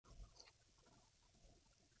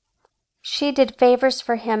She did favors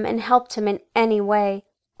for him and helped him in any way,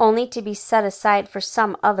 only to be set aside for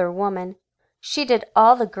some other woman. She did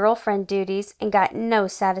all the girlfriend duties and got no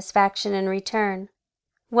satisfaction in return.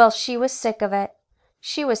 Well, she was sick of it.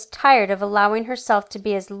 She was tired of allowing herself to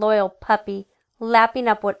be his loyal puppy, lapping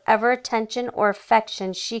up whatever attention or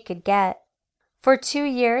affection she could get. For 2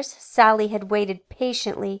 years Sally had waited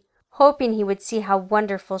patiently, hoping he would see how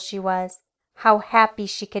wonderful she was, how happy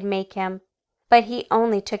she could make him. But he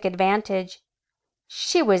only took advantage.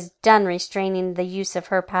 She was done restraining the use of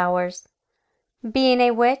her powers. Being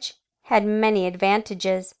a witch had many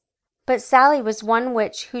advantages, but Sally was one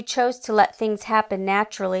witch who chose to let things happen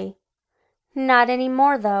naturally. Not any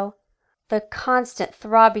more, though. The constant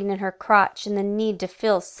throbbing in her crotch and the need to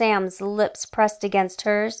feel Sam's lips pressed against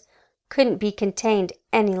hers couldn't be contained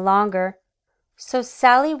any longer. So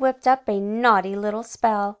Sally whipped up a naughty little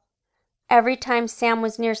spell. Every time Sam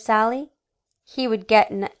was near Sally, he would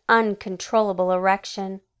get an uncontrollable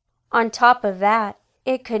erection. On top of that,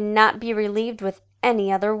 it could not be relieved with any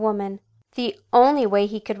other woman. The only way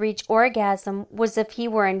he could reach orgasm was if he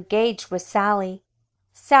were engaged with Sally.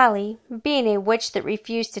 Sally, being a witch that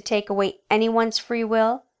refused to take away anyone's free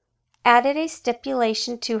will, added a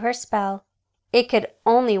stipulation to her spell. It could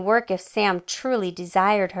only work if Sam truly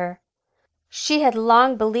desired her. She had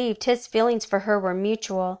long believed his feelings for her were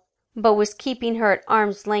mutual, but was keeping her at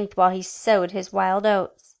arm's length while he sowed his wild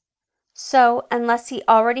oats. So, unless he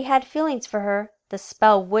already had feelings for her, the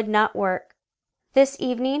spell would not work. This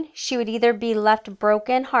evening she would either be left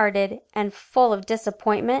broken-hearted and full of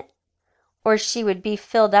disappointment, or she would be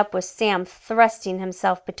filled up with Sam thrusting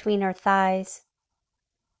himself between her thighs.